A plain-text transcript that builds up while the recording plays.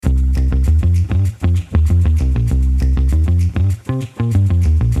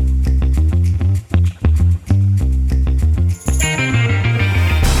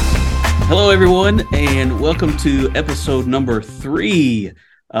everyone, and welcome to episode number 3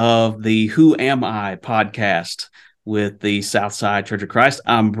 of the Who Am I podcast with the Southside Church of Christ.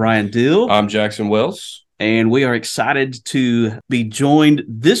 I'm Brian Dill. I'm Jackson Wells. And we are excited to be joined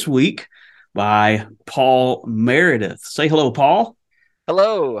this week by Paul Meredith. Say hello, Paul.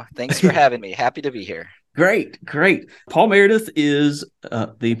 Hello. Thanks for having me. Happy to be here. Great. Paul Meredith is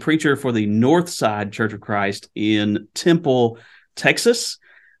the preacher for the Northside Church of Christ in Temple, Texas.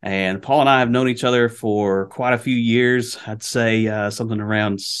 And Paul and I have known each other for quite a few years. I'd say something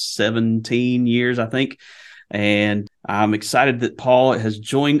around 17 years, I think. And I'm excited that Paul has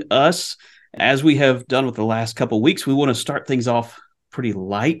joined us. As we have done with the last couple of weeks, we want to start things off pretty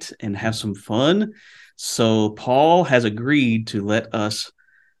light and have some fun. So Paul has agreed to let us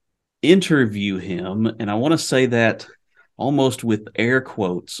interview him. And I want to say that almost with air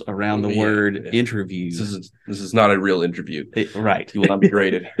quotes around the word interview. This is not a real interview. Right. You will not be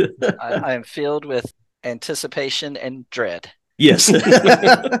graded. I am filled with anticipation and dread. Yes.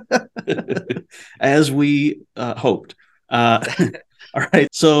 As we hoped. All right.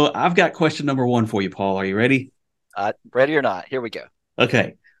 So I've got question number 1 for you, Paul. Are you ready? Ready or not, here we go.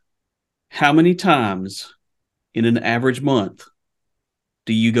 Okay. How many times in an average month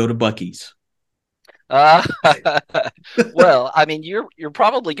do you go to Buc-ee's? Well, I mean, you're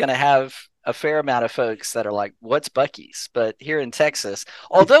probably going to have a fair amount of folks that are like, what's Buc-ee's? But here in Texas,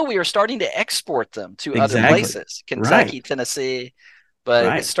 although we are starting to export them to other places, Kentucky, Tennessee,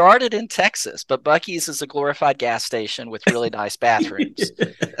 but it started in Texas. But Buc-ee's is a glorified gas station with really nice bathrooms.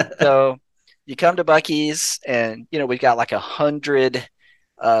 So you come to Buc-ee's and, we've got like 100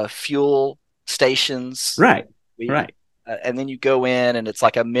 fuel stations. Right. And then you go in and it's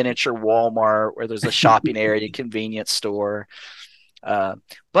like a miniature Walmart where there's a shopping area, convenience store.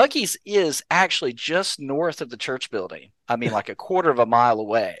 Buc-ee's is actually just north of the church building. I mean, like a quarter of a mile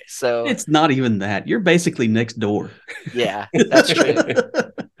away. So it's not even that. You're basically next door. Yeah, that's true.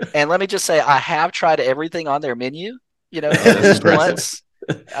 And let me just say, I have tried everything on their menu, just once.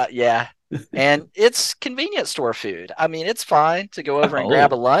 Yeah. And it's convenience store food. I mean, it's fine to go over and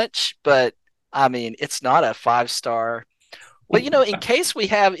grab a lunch, but I mean, it's not a 5-star. Well, in case we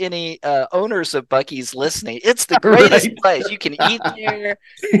have any owners of Buc-ee's listening, it's the greatest place. You can eat there,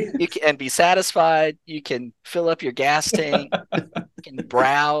 and be satisfied. You can fill up your gas tank. You can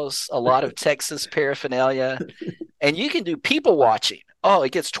browse a lot of Texas paraphernalia, and you can do people watching. Oh,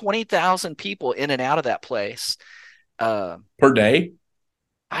 it gets 20,000 people in and out of that place per day.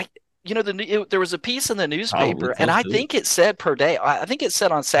 There was a piece in the newspaper, and I think it said per day. I think it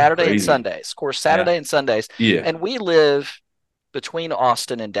said on Saturday and Sundays. Of course, Saturday and Sundays. Yeah. And we live between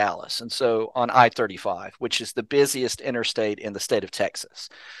Austin and Dallas, and so on I-35, which is the busiest interstate in the state of Texas.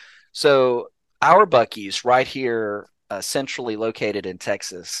 So our Buc-ee's right here, centrally located in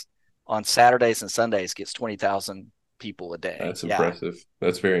Texas, on Saturdays and Sundays gets 20,000 people a day. That's impressive.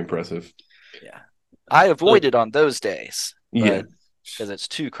 That's very impressive. Yeah. I avoid it on those days. Because it's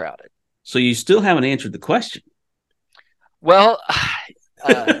too crowded. So you still haven't answered the question. Well,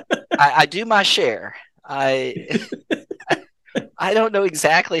 I do my share. I don't know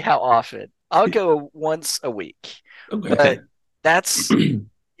exactly how often. I'll go once a week. Okay. But that's,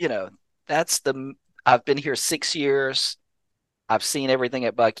 I've been here 6 years. I've seen everything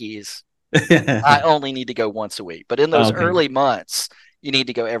at Buc-ee's. I only need to go once a week. But in those early months, you need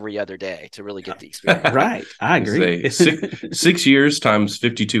to go every other day to really get the experience. Right. I agree. 6 years times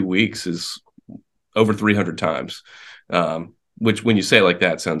 52 weeks is over 300 times, which when you say it like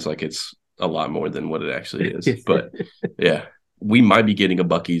that, sounds like it's a lot more than what it actually is. But yeah, we might be getting a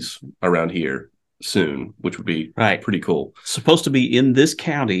Buc-ee's around here soon, which would be pretty cool. Supposed to be in this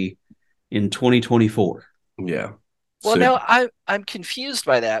county in 2024. Yeah. Well, no, I'm confused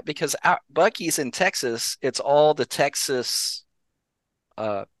by that because Buc-ee's in Texas, it's all the Texas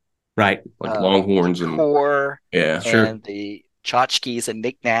like Longhorns and the tchotchkes and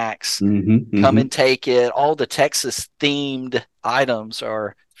knickknacks. Come and take it. All the Texas themed items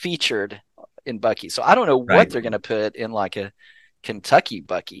are featured in Buc-ee's. So I don't know what they're going to put in like a Kentucky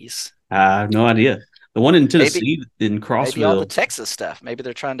Buc-ee's. I have no idea. The one in Tennessee, in Crossville. Maybe all the Texas stuff. Maybe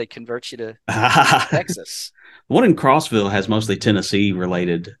they're trying to convert you to Texas. The one in Crossville has mostly Tennessee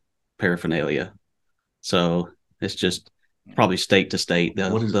related paraphernalia. So it's just probably state to state.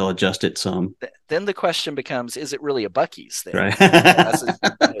 They'll adjust it some. Then the question becomes, is it really a Buc-ee's thing? Right.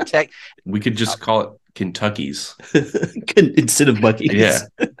 We could just call it Kentucky's instead of Buc-ee's. Yeah.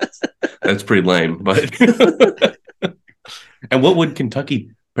 That's pretty lame. But and what would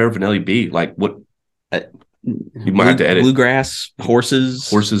Kentucky paraphernalia be? Like what? You might have to edit. Bluegrass,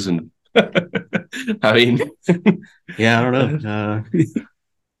 horses and I mean, yeah, I don't know.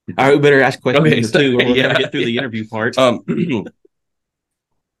 All right, we better ask question Okay, number so- 2, or we'll yeah, never get through the interview part.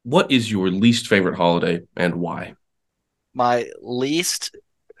 What is your least favorite holiday and why? My least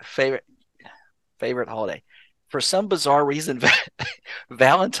favorite holiday. For some bizarre reason,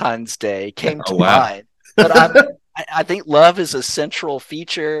 Valentine's Day came to Oh, wow. mind. But I think love is a central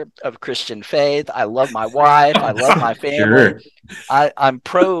feature of Christian faith. I love my wife. I love my family. Sure. I'm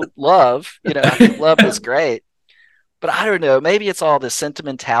pro love. I think love is great. But I don't know. Maybe it's all the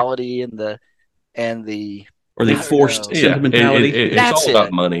sentimentality and the Or the I don't forced know. sentimentality. It's That's all about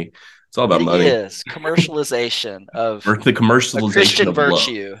it. money. It's all about It money. is commercialization of Or the a commercialization Christian of love.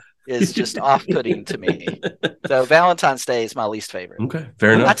 virtue is just off-putting to me. So Valentine's Day is my least favorite. Okay,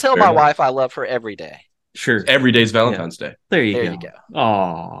 fair I enough. tell my wife I love her every day. Sure. Every day's Valentine's Day. There There you you go.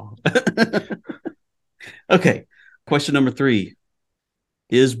 Aw. Okay. Question number 3.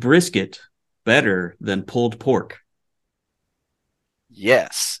 Is brisket better than pulled pork?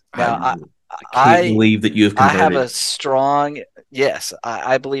 Yes. Now I can't believe that you have I converted. have a strong yes.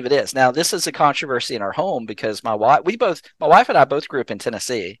 I believe it is. Now this is a controversy in our home because my wife and I both grew up in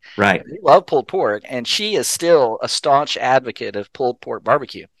Tennessee. Right. We love pulled pork, and she is still a staunch advocate of pulled pork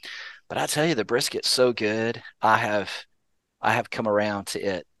barbecue. But I tell you, the brisket's so good. I have come around to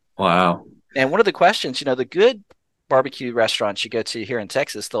it. Wow. And one of the questions, the good barbecue restaurants you go to here in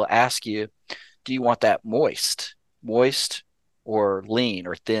Texas, they'll ask you, do you want that moist, or lean,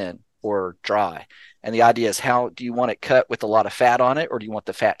 or thin, or dry? And the idea is, how do you want it cut with a lot of fat on it, or do you want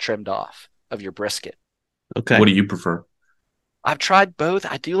the fat trimmed off of your brisket? Okay. What do you prefer? I've tried both.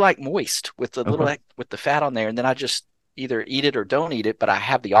 I do like moist with the little with the fat on there, and then I just either eat it or don't eat it, but I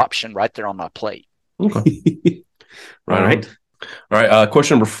have the option right there on my plate. Okay. All right. All right.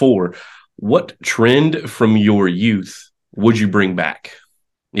 Question number 4. What trend from your youth would you bring back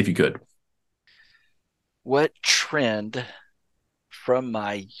if you could? What trend from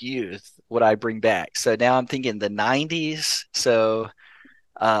my youth would I bring back? So now I'm thinking the 90s. So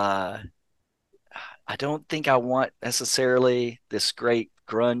I don't think I want necessarily this great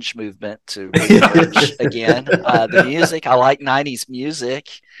grunge movement to reemerge again. The music, I like 90s music.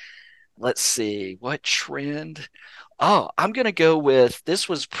 Let's see, what trend? Oh, I'm going to go with, this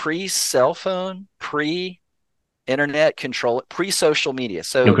was pre-cell phone, pre-internet control, pre-social media.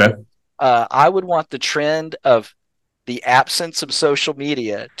 So Okay. I would want the trend of the absence of social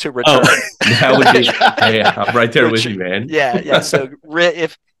media to return. That would be, hey, I'm right there with you, man. Yeah. So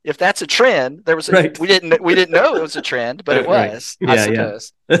if that's a trend, there was we didn't know it was a trend, but it was, I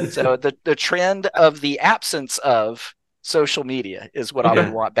suppose. So the trend of the absence of social media is what I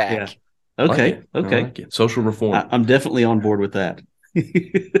would want back. Yeah. Okay. Like social reform. I'm definitely on board with that.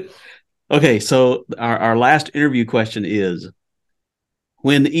 Okay, so our last interview question is,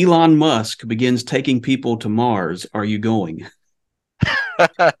 when Elon Musk begins taking people to Mars, are you going?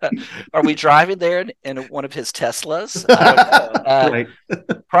 Are we driving there in one of his Teslas? I don't know. Right.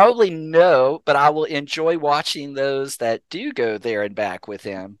 Probably no, but I will enjoy watching those that do go there and back with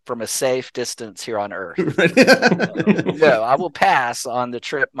him from a safe distance here on Earth. No, I will pass on the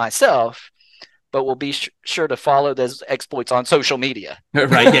trip myself, but will be sure to follow those exploits on social media.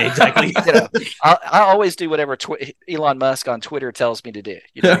 Right, yeah, exactly. I always do whatever Elon Musk on Twitter tells me to do.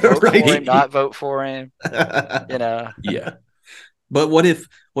 Vote for him, not vote for him. Yeah. But what if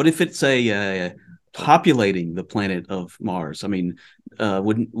it's a populating the planet of Mars? I mean,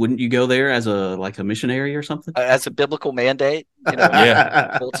 wouldn't you go there as a missionary or something? As a biblical mandate,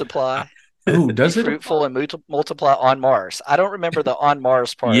 multiply. Oh, does be it? Fruitful and multiply on Mars. I don't remember the on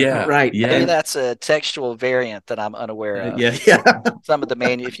Mars part. Yeah, right. Yeah. Maybe that's a textual variant that I'm unaware of. Yeah. Some of the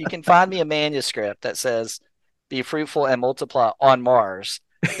if you can find me a manuscript that says "be fruitful and multiply on Mars,"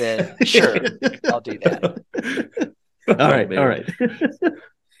 then sure, I'll do that. All right.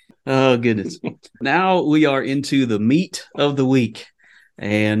 Oh goodness! Now we are into the meat of the week,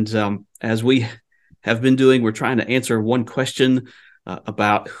 and as we have been doing, we're trying to answer one question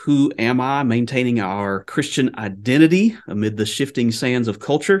about who am I, maintaining our Christian identity amid the shifting sands of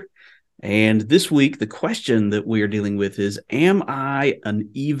culture. And this week, the question that we are dealing with is, am I an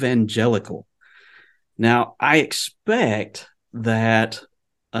evangelical? Now, I expect that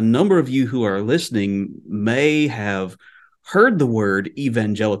a number of you who are listening may have heard the word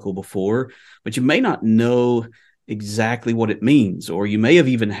evangelical before, but you may not know exactly what it means, or you may have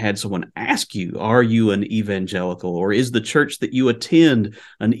even had someone ask you, are you an evangelical, or is the church that you attend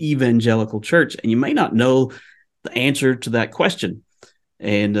an evangelical church? And you may not know the answer to that question.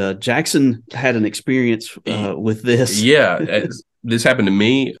 And Jackson had an experience with this. Yeah, this happened to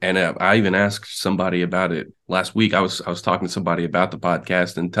me, and I even asked somebody about it last week. I was talking to somebody about the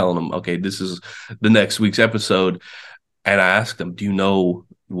podcast and telling them, okay, this is the next week's episode, and I asked them, do you know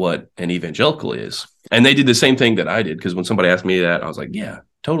what an evangelical is. And they did the same thing that I did, because when somebody asked me that, I was like, yeah,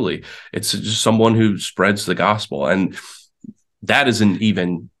 totally. It's just someone who spreads the gospel. And that is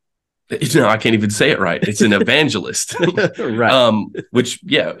an I can't even say it right. It's an evangelist, Right. Which,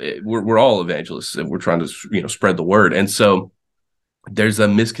 yeah, we're all evangelists, and we're trying to, spread the word. And so there's a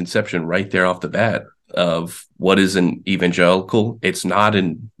misconception right there off the bat of what is an evangelical. It's not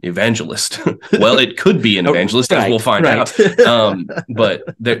an evangelist. Well, it could be an evangelist, as we'll find out. But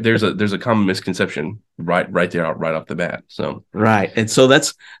there's a common misconception right there, right off the bat. So right, and so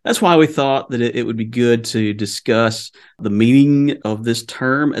that's why we thought that it would be good to discuss the meaning of this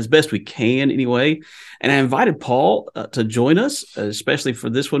term as best we can, anyway. And I invited Paul to join us, especially for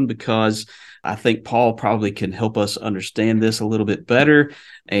this one, because I think Paul probably can help us understand this a little bit better.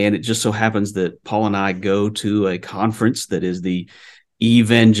 And it just so happens that Paul and I go to a conference that is the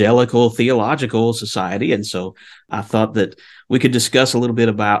Evangelical Theological Society. And so I thought that we could discuss a little bit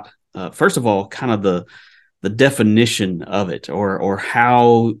about, first of all, kind of the definition of it, or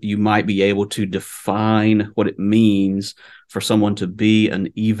how you might be able to define what it means for someone to be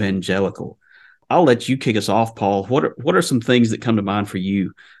an evangelical. I'll let you kick us off, Paul. What are some things that come to mind for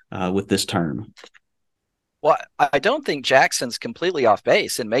you with this term? Well, I don't think Jackson's completely off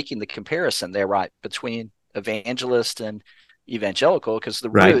base in making the comparison there, right, between evangelist and evangelical, because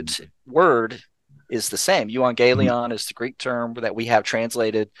the root word is the same. Evangelion is the Greek term that we have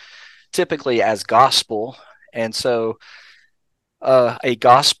translated typically as gospel. And so a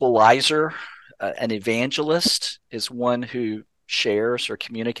gospelizer, an evangelist, is one who shares or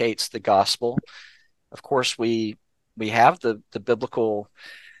communicates the gospel. Of course, we have the biblical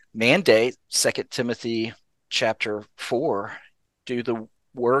mandate, 2 Timothy chapter 4, do the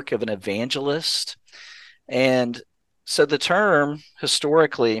work of an evangelist. And so the term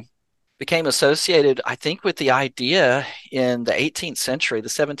historically became associated, I think, with the idea in the 18th century, the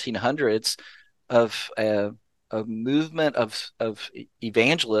 1700s, of a movement of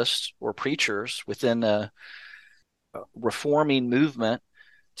evangelists or preachers within a reforming movement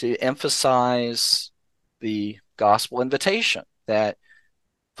to emphasize the gospel invitation, that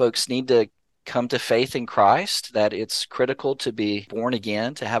folks need to come to faith in Christ, that it's critical to be born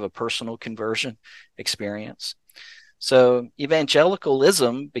again, to have a personal conversion experience. So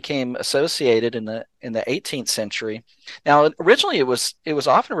evangelicalism became associated in the 18th century. Now, originally it was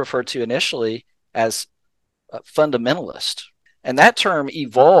often referred to initially as fundamentalist, and that term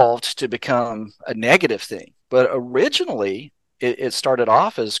evolved to become a negative thing. But originally, it started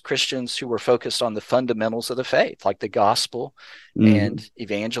off as Christians who were focused on the fundamentals of the faith, like the gospel and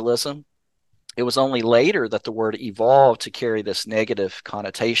evangelism. It was only later that the word evolved to carry this negative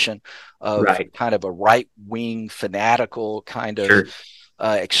connotation of kind of a right-wing, fanatical kind of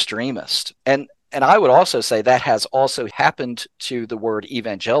extremist. And I would also say that has also happened to the word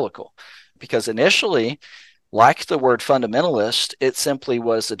evangelical, because initially, like the word fundamentalist, it simply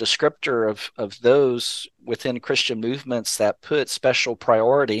was a descriptor of those within Christian movements that put special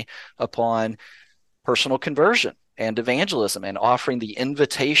priority upon personal conversion and evangelism, and offering the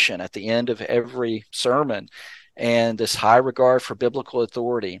invitation at the end of every sermon, and this high regard for biblical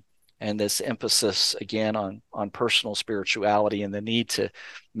authority, and this emphasis again on personal spirituality and the need to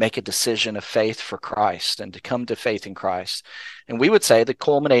make a decision of faith for Christ and to come to faith in Christ. And we would say the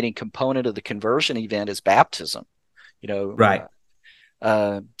culminating component of the conversion event is baptism. So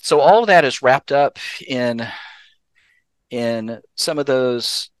all of that is wrapped up in some of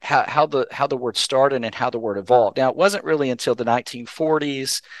those, how the word started and how the word evolved. Now, it wasn't really until the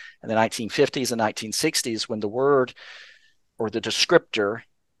 1940s and the 1950s and 1960s when the word, or the descriptor,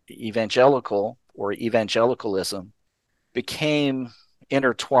 evangelical or evangelicalism, became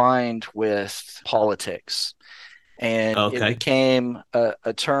intertwined with politics. And it became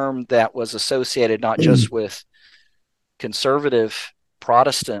a term that was associated not just with conservative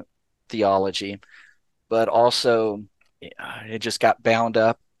Protestant theology, but also it just got bound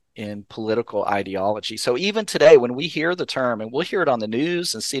up in political ideology. So even today, when we hear the term, and we'll hear it on the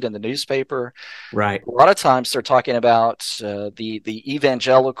news and see it in the newspaper, a lot of times they're talking about the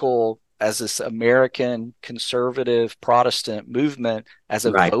evangelical as this American conservative Protestant movement as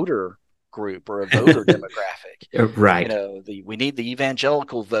a voter group or a voter demographic. We need the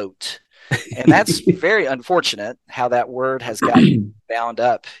evangelical vote. And that's very unfortunate how that word has gotten bound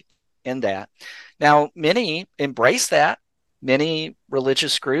up in that. Now, many embrace that. Many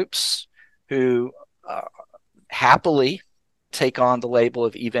religious groups who happily take on the label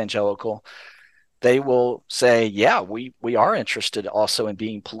of evangelical, they will say, yeah, we are interested also in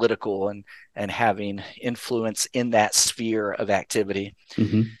being political and having influence in that sphere of activity.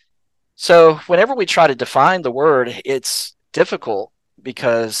 So whenever we try to define the word, it's difficult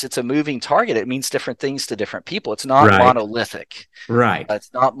because it's a moving target. It means different things to different people. It's not Right. monolithic. Right.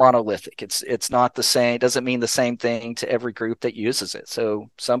 It's not monolithic. It's not the same. It doesn't mean the same thing to every group that uses it. So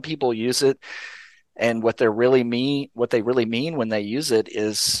some people use it, and what they really mean when they use it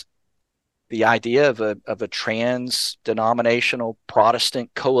is the idea of a trans-denominational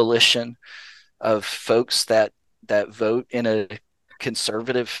Protestant coalition of folks that vote in a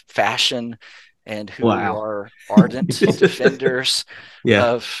conservative fashion and who Wow. are ardent defenders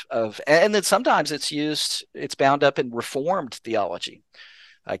Yeah. and then sometimes it's bound up in Reformed theology,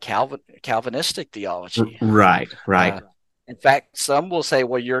 Calvinistic theology. Right. Right. In fact, some will say,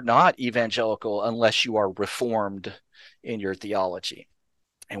 well, you're not evangelical unless you are Reformed in your theology.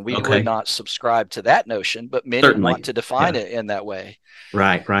 And we would not subscribe to that notion, but many Certainly. want to define it in that way.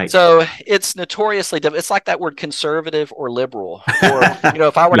 Right, right. So it's notoriously, it's like that word conservative or liberal. Or,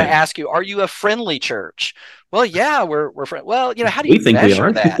 if I were to ask you, are you a friendly church? Well, yeah, we're friendly. Well, how do you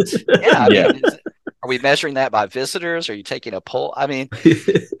measure that? Yeah, I mean, are we measuring that by visitors? Are you taking a poll? I mean,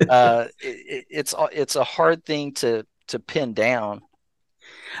 it's a hard thing to pin down.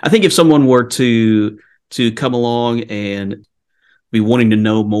 I think if someone were to come along and be wanting to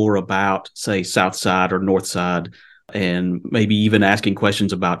know more about, say, South Side or North Side, and maybe even asking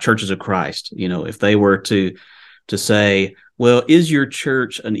questions about Churches of Christ, if they were to say, well, is your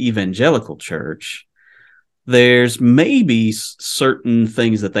church an evangelical church? There's maybe certain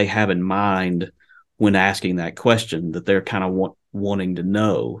things that they have in mind when asking that question that they're kind of wanting to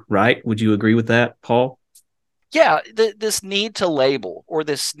know, right? Would you agree with that, Paul? Yeah, this need to label, or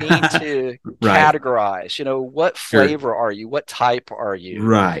this need to right. categorize, what flavor are you? What type are you?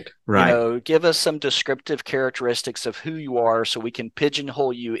 Right, right. Give us some descriptive characteristics of who you are so we can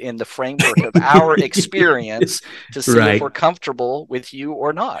pigeonhole you in the framework of our experience to see if we're comfortable with you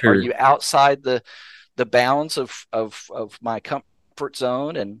or not. Sure. Are you outside the bounds of my comfort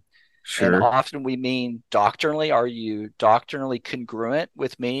zone? And Sure. And often we mean doctrinally. Are you doctrinally congruent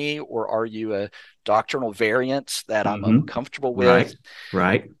with me, or are you a doctrinal variant that I'm uncomfortable with?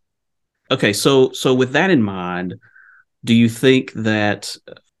 Right. Okay, so with that in mind, do you think that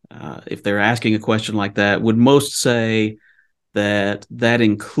if they're asking a question like that, would most say that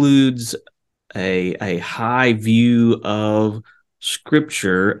includes a high view of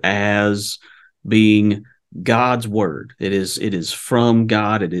Scripture as being God's word? It is from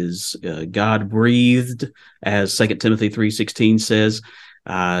God. It is God breathed, as 2 Timothy 3:16 says.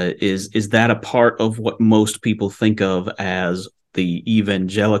 Is that a part of what most people think of as the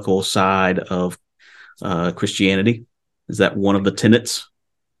evangelical side of Christianity? Is that one of the tenets?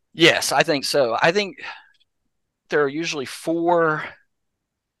 Yes, I think so. I think there are usually 4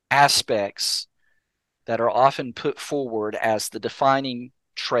 aspects that are often put forward as the defining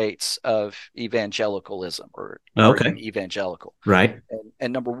traits of evangelicalism, or being evangelical. Right.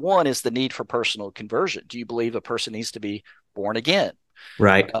 And number 1 is the need for personal conversion. Do you believe a person needs to be born again?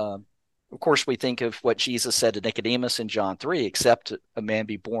 Right. Of course, we think of what Jesus said to Nicodemus in John 3, except a man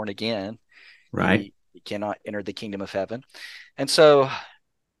be born again, right, he cannot enter the kingdom of heaven. And so,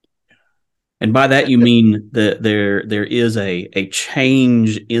 and by that you mean that there is a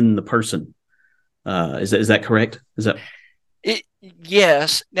change in the person. Is that correct?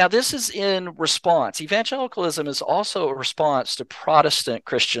 Yes. Now, this is in response. Evangelicalism is also a response to Protestant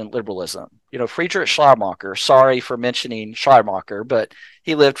Christian liberalism. Friedrich Schleiermacher, sorry for mentioning Schleiermacher, but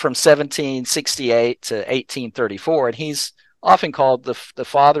he lived from 1768 to 1834, and he's often called the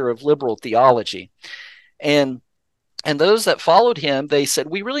father of liberal theology. And those that followed him, they said,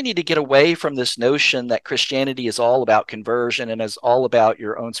 we really need to get away from this notion that Christianity is all about conversion and is all about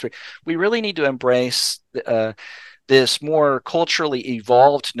your own spirit. We really need to embrace this more culturally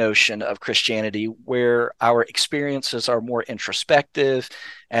evolved notion of Christianity, where our experiences are more introspective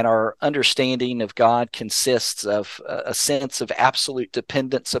and our understanding of God consists of a sense of absolute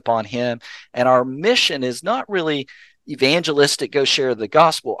dependence upon him. And our mission is not really evangelistic, go share the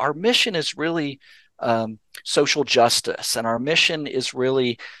gospel. Our mission is really social justice, and our mission is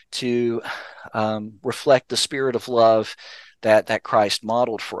really to reflect the spirit of love that Christ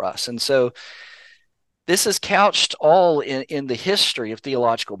modeled for us. And so this is couched all in the history of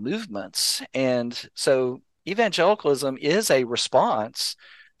theological movements. And so evangelicalism is a response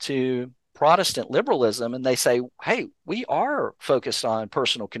to Protestant liberalism, and they say, hey, we are focused on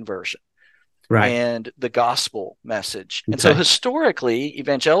personal conversion. Right. And the gospel message. Okay. And so historically,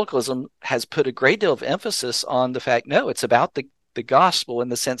 evangelicalism has put a great deal of emphasis on the fact, no, it's about the gospel, in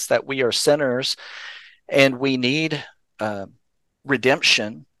the sense that we are sinners and we need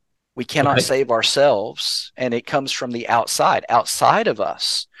redemption. We cannot save ourselves, and it comes from the outside of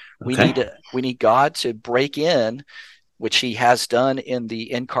us. We need God to break in, which he has done in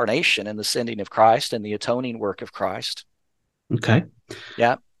the incarnation and the sending of Christ and the atoning work of Christ. Okay.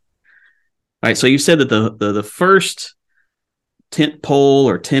 Yeah. All right. So you said that the first tent pole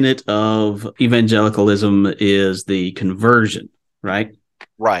or tenet of evangelicalism is the conversion, right?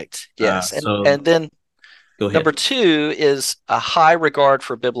 Right. Yes. So and then go ahead. number 2 is a high regard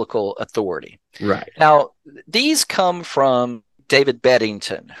for biblical authority. Right. Now, these come from David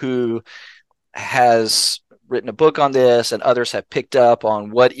Beddington, who has written a book on this, and others have picked up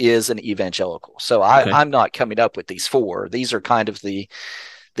on what is an evangelical. So I'm not coming up with these 4. These are kind of the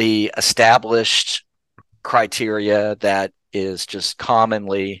established criteria that is just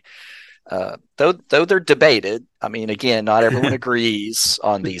commonly, though they're debated. I mean, again, not everyone agrees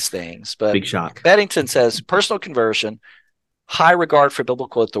on these things, but Big shock. Beddington says personal conversion, high regard for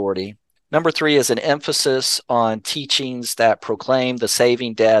biblical authority. Number 3 is an emphasis on teachings that proclaim the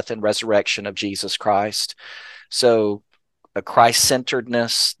saving death and resurrection of Jesus Christ. So a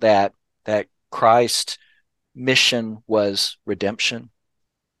Christ-centeredness, that Christ's mission was redemption.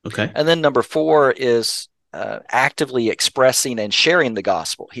 Okay. And then number 4 is actively expressing and sharing the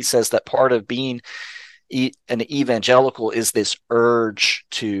gospel. He says that part of being an evangelical is this urge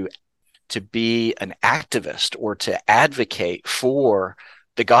to be an activist or to advocate for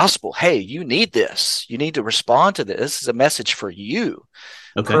the gospel. Hey, you need this. You need to respond to this. This is a message for you.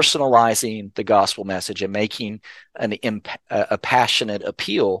 Okay. Personalizing the gospel message and making a passionate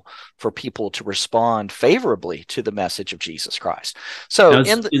appeal for people to respond favorably to the message of Jesus Christ. So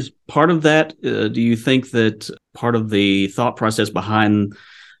now, is part of that, do you think that part of the thought process behind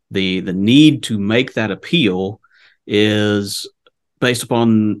the need to make that appeal is based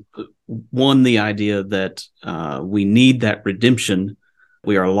upon, one, the idea that we need that redemption,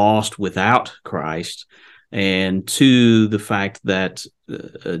 we are lost without Christ, and 2, the fact that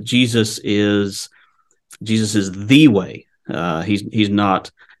Jesus is the way. He's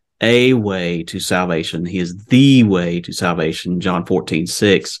not a way to salvation. He is the way to salvation. John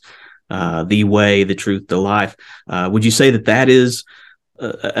 14:6, the way, the truth, the life. Would you say that is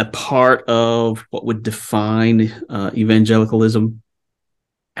a part of what would define evangelicalism?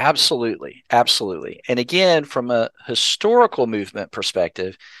 Absolutely. And again, from a historical movement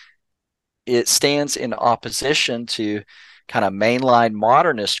perspective, it stands in opposition to kind of mainline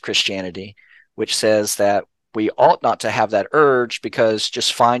modernist Christianity, which says that we ought not to have that urge because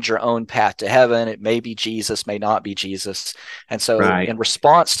just find your own path to heaven. It may be Jesus, may not be Jesus. And so in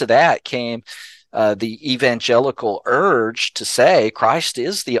response to that came the evangelical urge to say Christ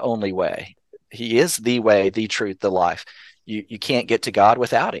is the only way. He is the way, the truth, the life. You can't get to God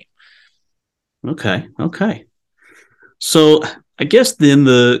without him. Okay. So I guess then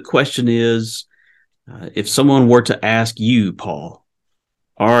the question is, if someone were to ask you, Paul,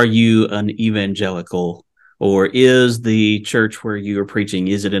 are you an evangelical, or is the church where you are preaching,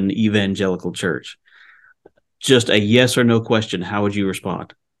 is it an evangelical church? Just a yes or no question. How would you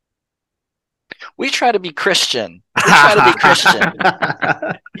respond? We try to be Christian.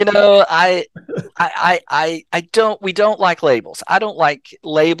 You know, we don't like labels. I don't like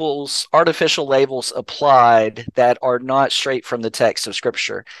labels, artificial labels applied that are not straight from the text of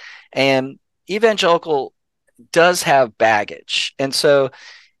Scripture. And evangelical does have baggage. And so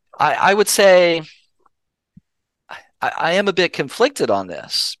I would say I am a bit conflicted on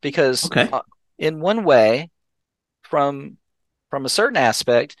this because in one way, from a certain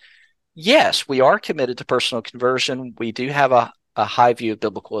aspect, yes, we are committed to personal conversion. We do have a high view of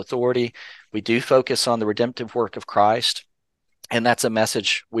biblical authority. We do focus on the redemptive work of Christ, and that's a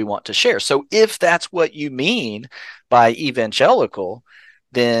message we want to share. So if that's what you mean by evangelical,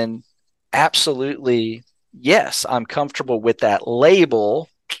 then absolutely, yes, I'm comfortable with that label.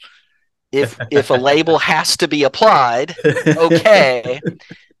 If a label has to be applied, okay.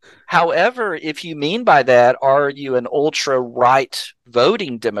 However, if you mean by that, are you an ultra-right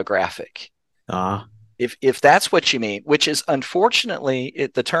voting demographic? If that's what you mean, which is unfortunately,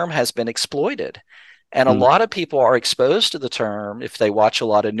 the term has been exploited. And a lot of people are exposed to the term if they watch a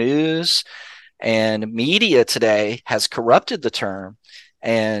lot of news, and media today has corrupted the term.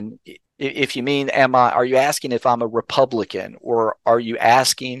 And if you mean, are you asking if I'm a Republican, or are you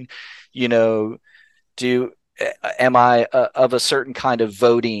asking, am I of a certain kind of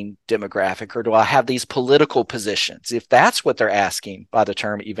voting demographic, or do I have these political positions? If that's what they're asking by the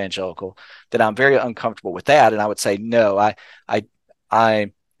term evangelical, then I'm very uncomfortable with that. And I would say, no,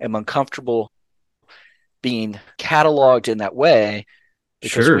 I am uncomfortable being cataloged in that way,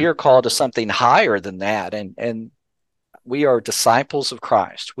 because we are called to something higher than that. And we are disciples of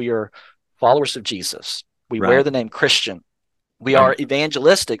Christ. We are followers of Jesus. We wear the name Christian. We are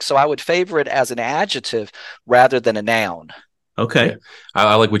evangelistic, so I would favor it as an adjective rather than a noun. Okay. Yeah.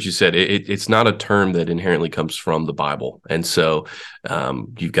 I like what you said. It's not a term that inherently comes from the Bible. And so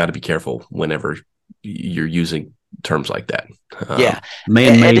you've got to be careful whenever you're using terms like that. Yeah.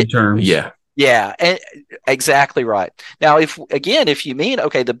 Man-made terms. Yeah. Yeah, exactly right. Now, if you mean,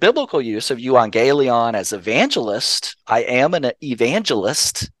 okay, the biblical use of euangelion as evangelist, I am an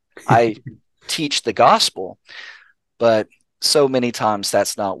evangelist. I teach the gospel, but so many times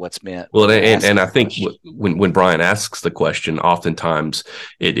that's not what's meant. Well, and I think when Brian asks the question, oftentimes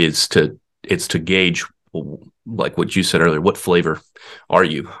it's to gauge, like what you said earlier, what flavor are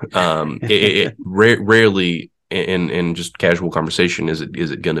you? Rarely in just casual conversation is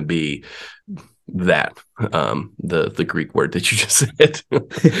it going to be that the Greek word that you just said.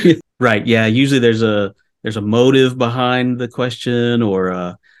 Right. Yeah. Usually there's a motive behind the question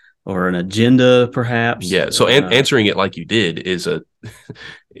or an agenda, perhaps. Yeah. So answering it like you did is the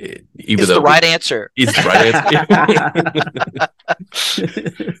right answer. Is the right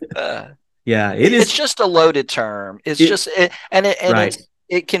answer. Yeah, it is. It's just a loaded term. It's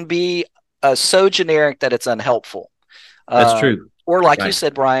it can be so generic that it's unhelpful. That's true. Or like you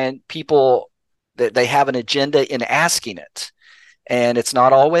said, Brian, people that they have an agenda in asking it, and it's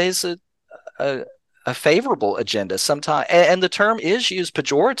not always a favorable agenda. Sometimes, and the term is used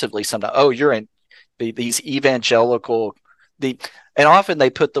pejoratively. Sometimes, oh, you're in these evangelical. And often they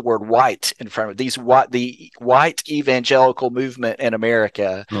put the word white in front of it. The white evangelical movement in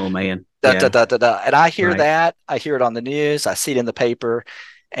America. Oh man. And I hear that. I hear it on the news. I see it in the paper.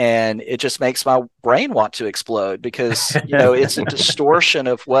 And it just makes my brain want to explode because, it's a distortion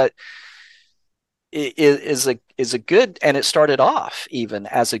of what is a good, and it started off even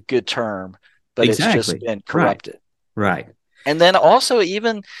as a good term, but it's just been corrupted. Right. And then also,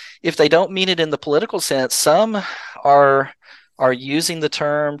 even if they don't mean it in the political sense, some are using the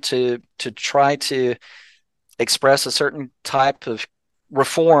term to try to express a certain type of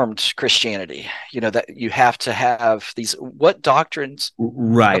Reformed Christianity, that you have to have these, what doctrines?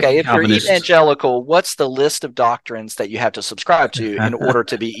 Right. Okay, if you're evangelical, what's the list of doctrines that you have to subscribe to in order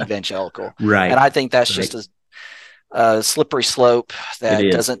to be evangelical? Right. And I think that's just a slippery slope that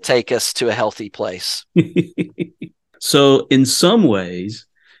doesn't take us to a healthy place. So in some ways,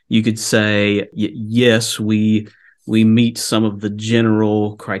 you could say, yes, we meet some of the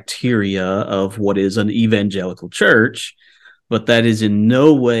general criteria of what is an evangelical church, but that is in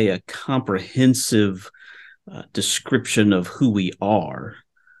no way a comprehensive description of who we are.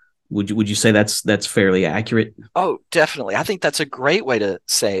 Would you say that's fairly accurate? Oh, definitely. I think that's a great way to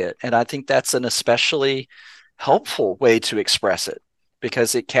say it, and I think that's an especially helpful way to express it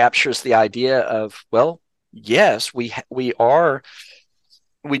because it captures the idea of, well, yes, we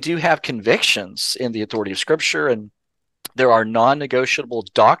do have convictions in the authority of Scripture, and there are non-negotiable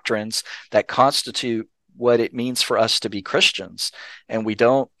doctrines that constitute what it means for us to be Christians, and we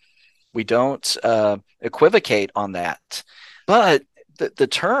don't equivocate on that. But the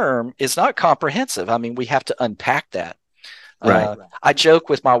term is not comprehensive. I mean, we have to unpack that. Right. I joke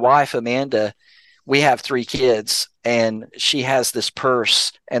with my wife, Amanda. We have 3 kids, and she has this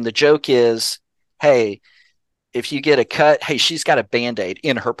purse, and the joke is, hey, if you get a cut, hey, she's got a Band-Aid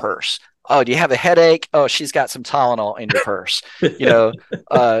in her purse. Oh, do you have a headache? Oh, she's got some Tylenol in your purse.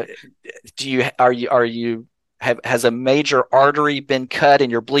 Has a major artery been cut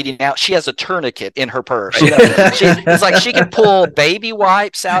and you're bleeding out? She has a tourniquet in her purse. It's like she can pull baby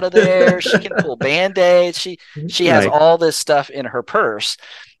wipes out of there. She can pull Band-Aids. She has all this stuff in her purse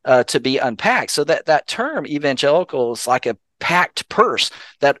to be unpacked. So that term evangelical is like a packed purse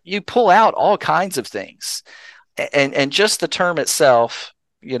that you pull out all kinds of things. And just the term itself,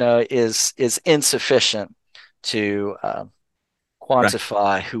 is insufficient to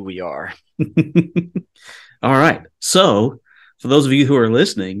quantify who we are. All right. So for those of you who are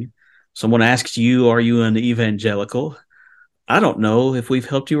listening, someone asks you, are you an evangelical? I don't know if we've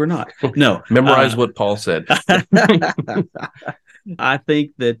helped you or not. No. Memorize what Paul said. I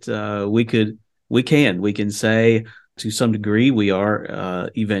think that we can say to some degree we are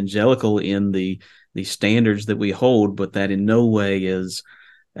evangelical in the standards that we hold, but that in no way is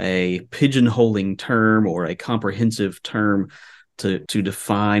a pigeonholing term or a comprehensive term to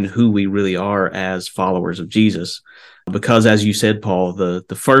define who we really are as followers of Jesus. Because as you said, Paul,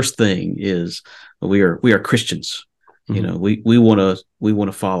 the first thing is we are Christians. Mm-hmm. We want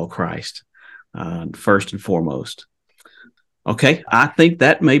to follow Christ first and foremost. Okay, I think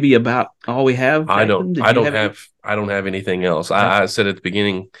that may be about all we have. I don't have anything else. Okay. I said at the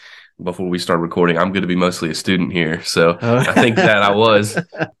beginning before we start recording, I'm going to be mostly a student here, so I think that I was.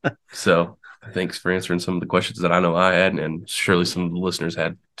 So Thanks for answering some of the questions that I know I had, and surely some of the listeners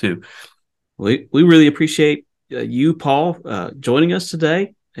had too. We really appreciate you, Paul, joining us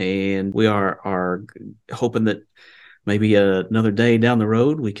today, and we are hoping that maybe another day down the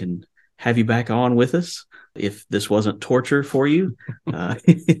road we can have you back on with us if this wasn't torture for you.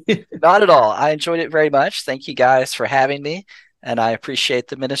 Not at all. I enjoyed it very much. Thank you guys for having me, and I appreciate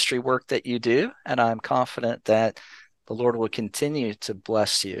the ministry work that you do, and I'm confident that the Lord will continue to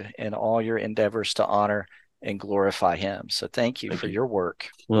bless you in all your endeavors to honor and glorify him. So thank you for your work.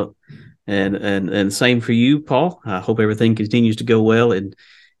 Well, and same for you, Paul. I hope everything continues to go well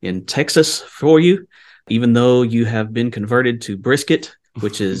in Texas for you, even though you have been converted to brisket,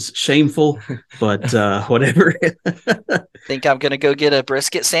 which is shameful, but whatever. I think I'm going to go get a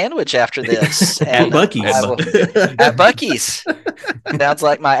brisket sandwich after this. At Buc-ee's. At Buc-ee's. Sounds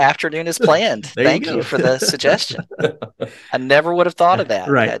like my afternoon is planned. Thank you for the suggestion. I never would have thought of that.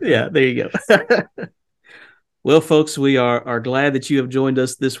 Right. Yeah, there you go. Well, folks, we are glad that you have joined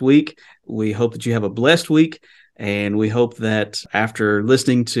us this week. We hope that you have a blessed week, and we hope that after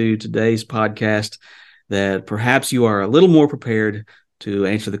listening to today's podcast, that perhaps you are a little more prepared to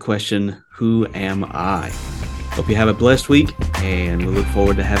answer the question, who am I? Hope you have a blessed week, and we look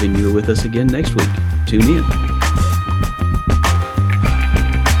forward to having you with us again next week. Tune in.